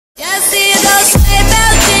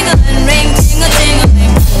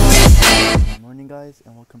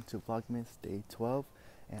welcome to Vlogmas Day 12.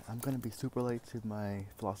 And I'm gonna be super late to my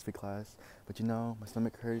philosophy class, but you know, my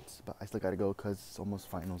stomach hurts, but I still gotta go because it's almost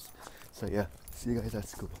finals. So yeah, see you guys at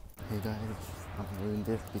school. Hey guys, I'm doing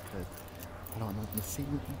this because I don't know if you see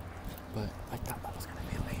me, but I thought I was gonna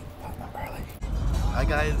be late, but I'm early. Hi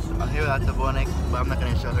guys, I'm here at the Bonek, but I'm not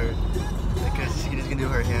gonna show her because she's gonna do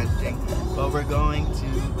her hand thing. But we're going to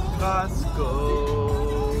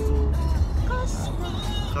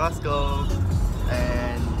Costco,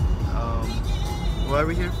 and what are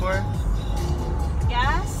we here for?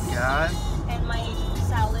 Gas. And my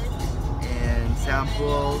salad. And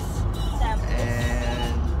samples.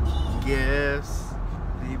 And gifts.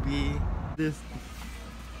 Maybe this.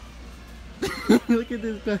 Look at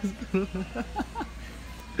this Costco.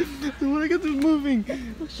 Look at this moving.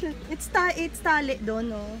 Oh shit. It's tali doon,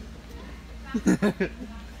 no?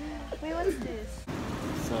 Wait, what's this?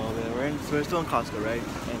 So we're still in Costco, right?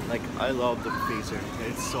 And like, I love the freezer.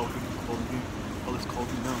 It's so freaking cold in here. Oh, it's cold,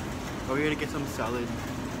 you know. But we're gonna get some salad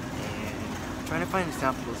and I'm trying to find the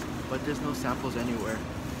samples, but there's no samples anywhere.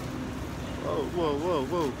 Whoa, whoa, whoa,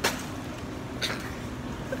 whoa.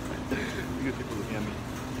 You get people looking at me.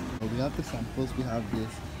 We have the samples. We have this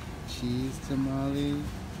cheese tamales,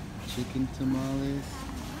 chicken tamales,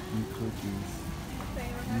 and cookies.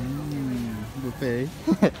 Buffet.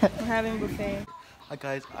 We're having buffet. Hi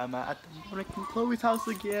guys, I'm at Chloe's house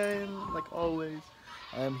again, like always.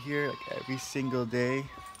 I'm here like every single day,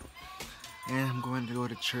 and I'm going to go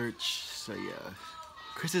to church. So yeah,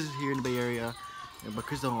 Chris is here in the Bay Area, but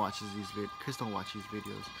Chris don't watch these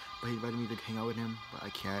videos. But he invited me to hang out with him, but I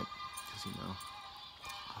can't, cause you know,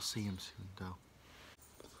 I'll see him soon though.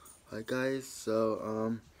 Hi guys,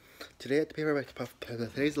 so today I have to pay for my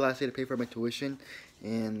today's the last day to pay for my tuition,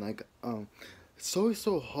 and like it's always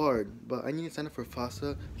so hard, but I need to sign up for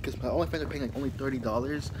FAFSA because all my friends are paying like only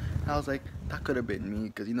 $30. And I was like, that could have been me,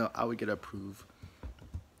 because you know I would get approved.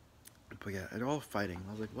 But yeah, they're all fighting.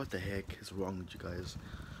 I was like, what the heck is wrong with you guys?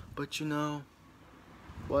 But you know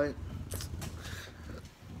what?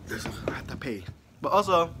 I have to pay. But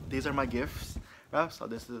also, these are my gifts wraps. So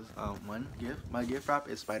this is one gift. My gift wrap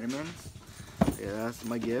is Spider-Man. Yeah, that's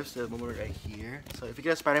my gifts. There's one more right here. So if you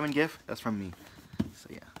get a Spider-Man gift, that's from me. So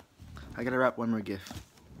yeah. I gotta wrap one more gift.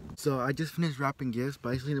 So I just finished wrapping gifts, but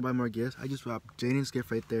I still need to buy more gifts. I just wrapped Jaden's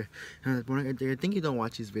gift right there. And right there, I think you don't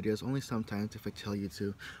watch these videos, only sometimes if I tell you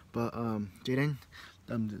to. But Jaden,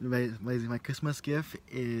 my Christmas gift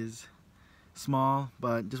is small,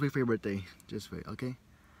 but just wait for your birthday. Just wait, okay?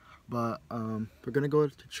 But we're gonna go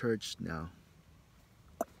to church now.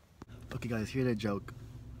 Okay guys, here's the joke.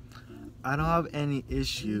 I don't have any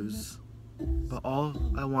issues, but all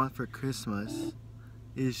I want for Christmas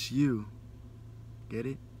is you. Get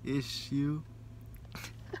it? Is you.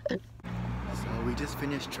 So we just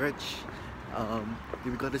finished church.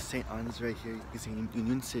 We go to St. Anne's right here. You can see in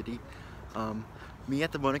Union City. Me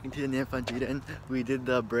at the Monica and Jada, and we did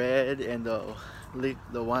the bread and the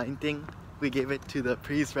wine thing. We gave it to the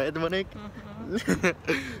priest, right, Monica? It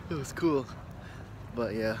was cool.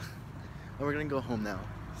 But yeah, we're gonna go home now.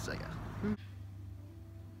 So yeah.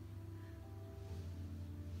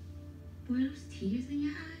 Were those tears in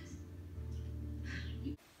your eyes?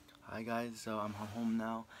 Hi guys, so I'm home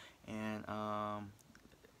now, and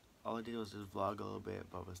all I did was just vlog a little bit.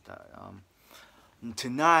 But was that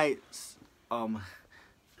tonight? I don't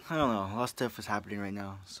know. A lot of stuff is happening right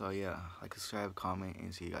now. So yeah, like, subscribe, comment,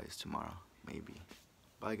 and see you guys tomorrow, maybe.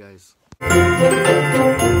 Bye guys.